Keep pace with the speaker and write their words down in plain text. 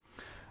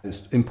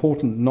It's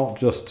important not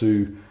just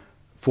to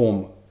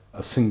form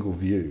a single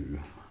view.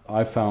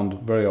 I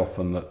found very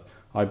often that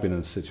I've been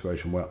in a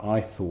situation where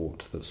I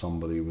thought that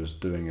somebody was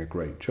doing a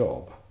great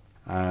job,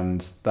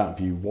 and that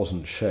view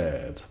wasn't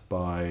shared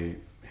by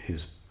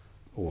his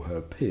or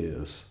her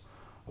peers,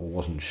 or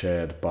wasn't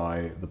shared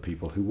by the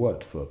people who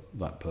worked for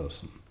that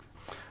person.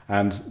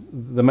 And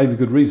there may be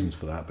good reasons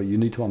for that, but you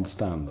need to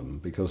understand them,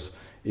 because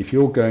if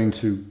you're going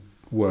to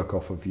work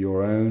off of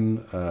your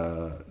own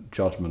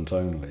judgment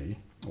only,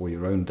 or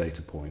your own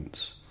data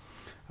points,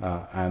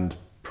 and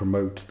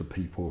promote the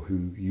people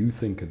who you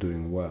think are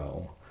doing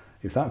well,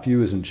 if that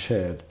view isn't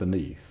shared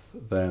beneath,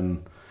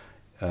 then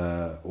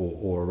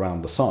or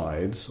around the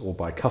sides, or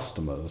by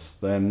customers,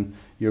 then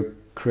you're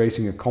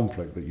creating a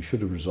conflict that you should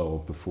have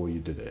resolved before you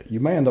did it. You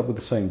may end up with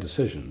the same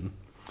decision,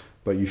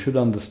 but you should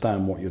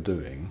understand what you're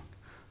doing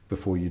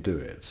before you do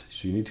it.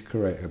 So you need to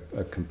create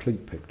a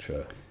complete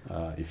picture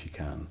if you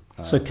can.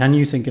 So can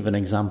you think of an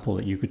example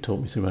that you could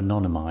talk me through,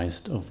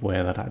 anonymised, of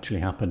where that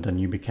actually happened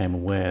and you became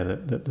aware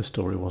that the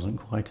story wasn't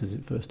quite as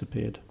it first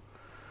appeared?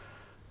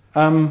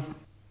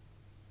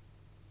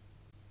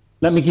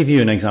 Let me give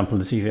you an example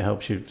to see if it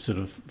helps you sort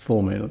of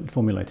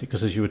formulate it,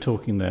 because as you were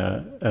talking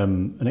there,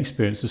 an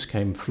experience just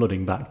came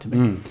flooding back to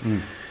me.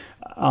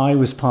 I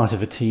was part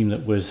of a team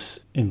that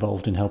was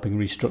involved in helping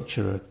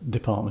restructure a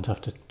department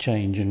after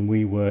change, and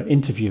we were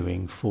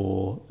interviewing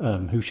for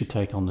who should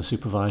take on the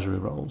supervisory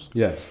roles.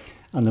 Yes.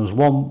 And there was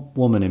one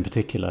woman in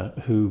particular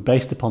who,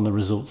 based upon the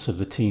results of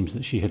the teams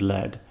that she had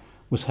led,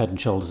 was head and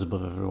shoulders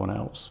above everyone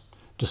else,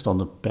 just on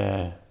the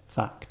bare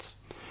facts.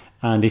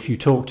 And if you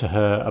talk to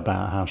her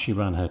about how she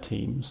ran her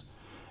teams,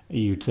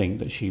 you'd think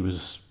that she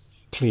was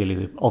clearly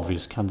the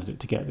obvious candidate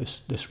to get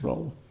this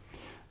role,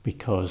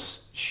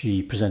 because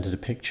she presented a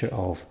picture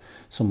of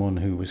someone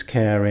who was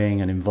caring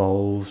and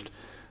involved,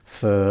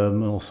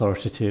 firm,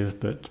 authoritative,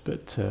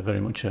 but very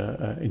much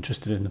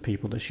interested in the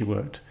people that she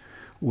worked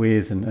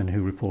with and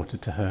who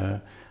reported to her,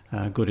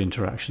 good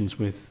interactions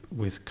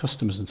with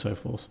customers and so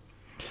forth.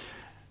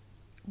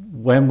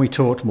 When we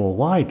talked more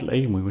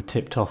widely, and we were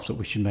tipped off that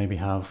we should maybe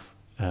have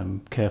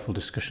careful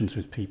discussions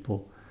with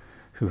people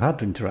who had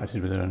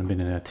interacted with her and been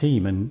in her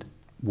team, and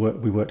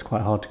we worked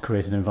quite hard to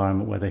create an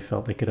environment where they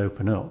felt they could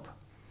open up.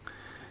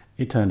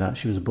 It turned out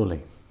she was a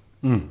bully,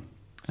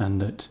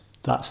 and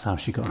that's how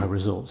she got her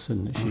results.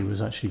 And she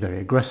was actually very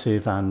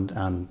aggressive and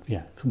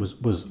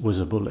was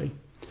a bully,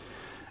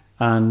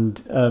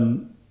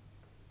 and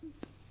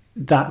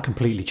that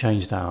completely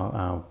changed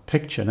our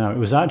picture. Now, it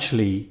was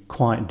actually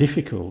quite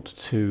difficult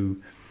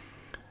to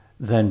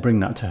then bring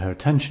that to her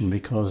attention,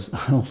 because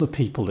all the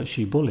people that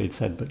she bullied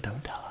said, "But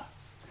don't tell her,"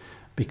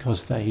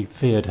 because they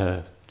feared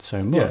her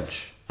so much.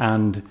 Yes.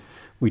 And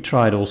we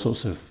tried all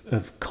sorts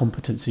of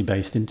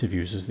competency-based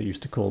interviews, as they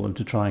used to call them,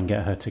 to try and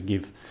get her to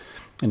give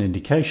an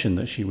indication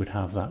that she would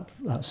have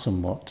that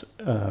somewhat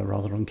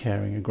rather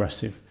uncaring,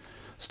 aggressive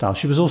style.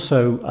 She was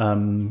also,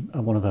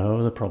 one of her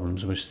other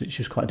problems was that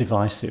she was quite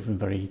divisive and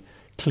very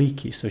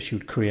cliquey, so she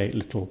would create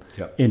little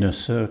inner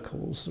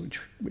circles,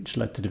 which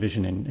led to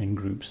division in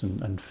groups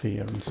and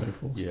fear and so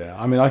forth. Yeah,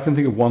 I mean, I can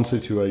think of one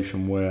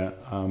situation where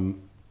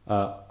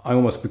I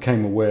almost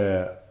became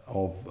aware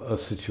of a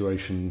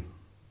situation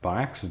by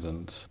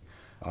accident.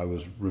 I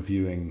was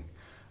reviewing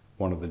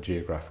one of the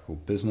geographical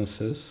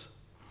businesses,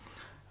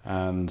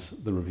 and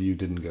the review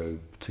didn't go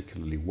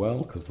particularly well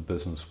because the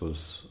business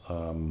was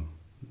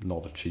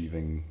not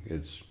achieving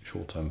its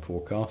short-term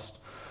forecast,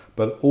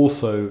 but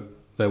also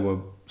there were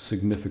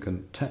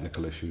significant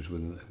technical issues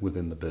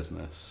within the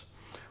business,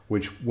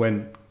 which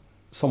went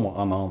somewhat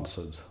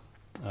unanswered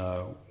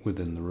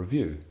within the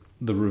review.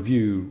 The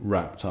review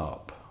wrapped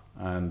up,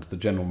 and the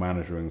general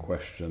manager in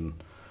question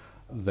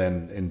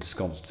then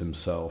ensconced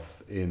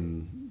himself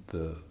in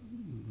the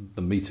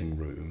meeting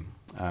room,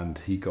 and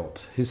he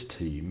got his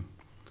team,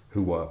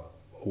 who were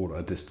all at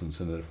a distance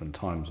in a different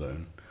time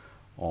zone,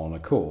 on a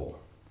call.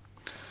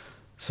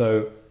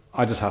 So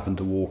I just happened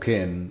to walk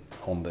in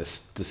on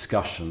this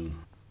discussion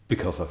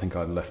because I think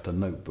I'd left a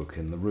notebook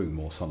in the room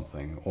or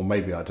something, or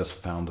maybe I just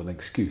found an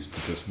excuse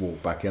to just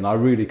walk back in. I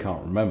really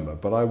can't remember,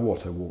 but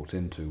what I walked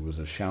into was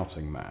a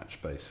shouting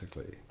match,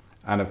 basically.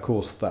 And of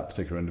course, that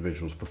particular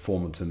individual's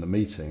performance in the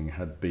meeting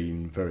had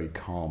been very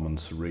calm and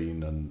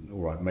serene, and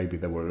all right, maybe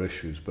there were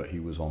issues, but he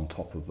was on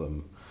top of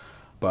them.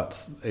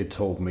 But it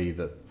told me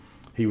that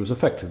he was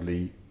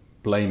effectively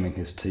blaming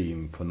his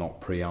team for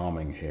not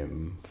pre-arming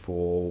him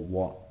for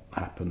what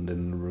happened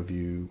in the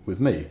review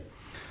with me.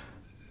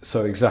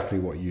 So exactly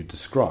what you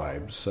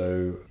described.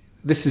 So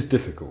this is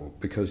difficult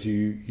because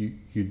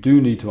you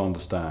do need to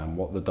understand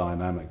what the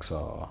dynamics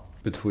are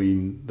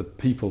between the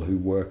people who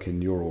work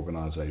in your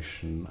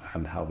organisation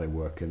and how they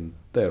work in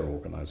their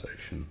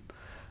organisation.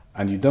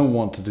 And you don't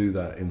want to do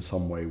that in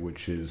some way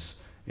which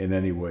is in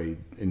any way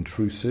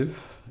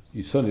intrusive.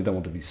 You certainly don't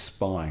want to be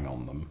spying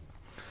on them.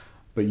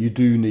 But you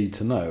do need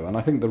to know. And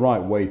I think the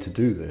right way to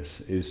do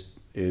this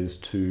is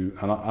to,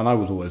 and I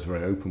was always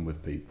very open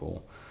with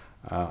people,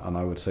 and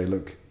I would say,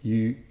 look,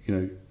 you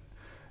know,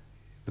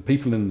 the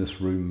people in this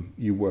room,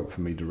 you work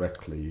for me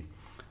directly.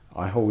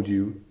 I hold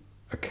you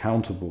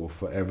accountable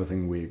for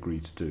everything we agree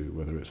to do,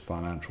 whether it's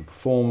financial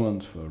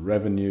performance, for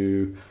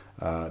revenue,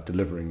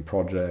 delivering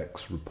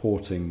projects,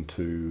 reporting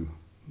to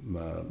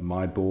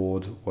my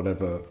board,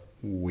 whatever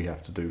we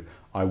have to do.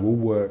 I will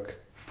work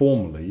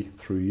formally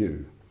through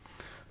you.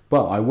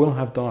 But I will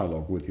have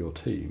dialogue with your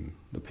team.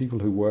 The people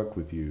who work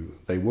with you,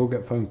 they will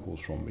get phone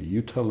calls from me.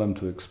 You tell them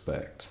to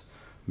expect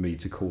me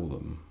to call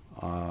them.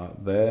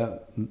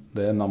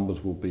 Their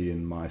numbers will be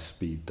in my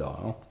speed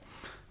dial.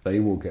 They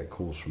will get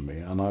calls from me,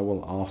 and I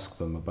will ask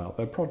them about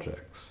their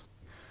projects.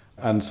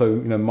 And so,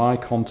 my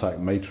contact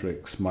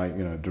matrix, my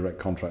direct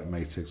contact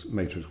matrix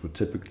would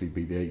typically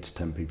be the 8 to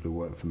 10 people who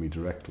work for me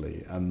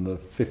directly, and the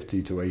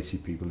 50 to 80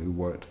 people who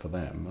worked for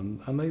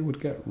them, and they would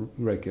get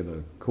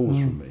regular calls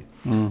from me.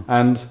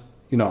 And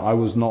I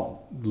was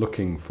not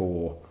looking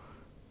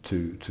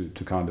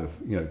to kind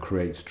of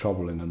create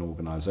trouble in an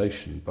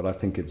organisation, but I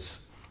think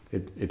it's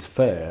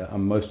fair,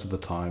 and most of the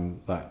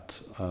time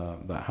that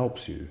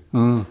helps you.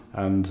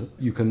 And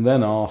you can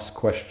then ask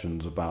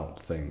questions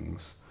about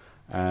things.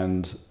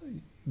 And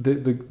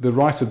the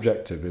right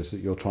objective is that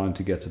you're trying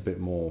to get a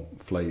bit more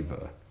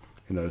flavour.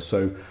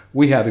 So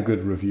we had a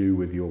good review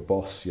with your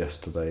boss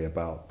yesterday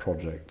about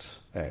Project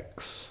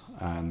X,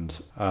 and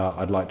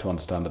I'd like to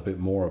understand a bit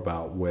more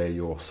about where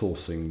you're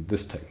sourcing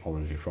this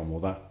technology from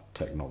or that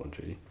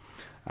technology,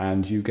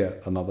 and you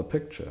get another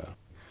picture.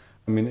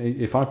 I mean,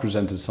 if I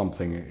presented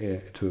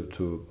something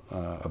to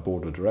a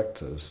board of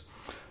directors,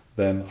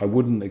 then I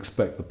wouldn't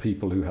expect the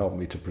people who helped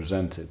me to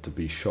present it to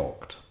be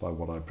shocked by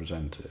what I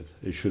presented.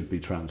 It should be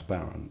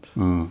transparent.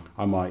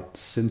 I might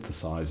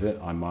synthesize it,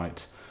 I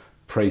might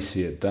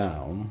précis it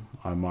down,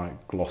 I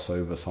might gloss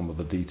over some of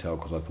the detail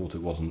because I thought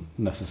it wasn't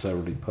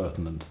necessarily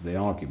pertinent to the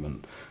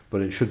argument,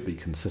 but it should be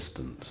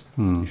consistent.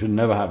 You should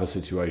never have a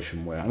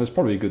situation where, and it's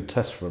probably a good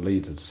test for a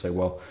leader to say,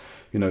 well,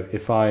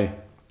 if I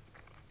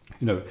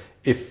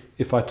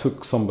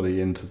took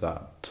somebody into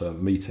that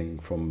meeting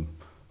from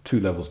 2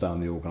 levels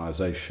down the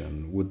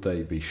organisation, would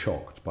they be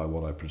shocked by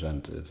what I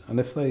presented? And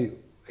if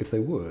they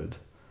would,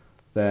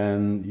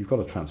 then you've got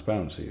a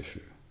transparency issue.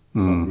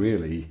 Not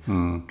really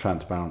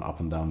transparent up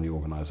and down the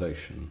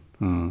organisation.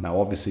 Now,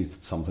 obviously,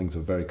 some things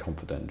are very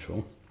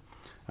confidential,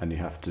 and you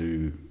have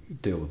to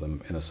deal with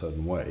them in a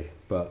certain way.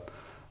 But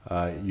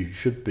you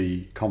should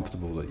be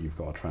comfortable that you've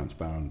got a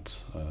transparent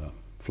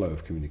flow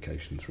of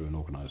communication through an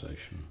organisation.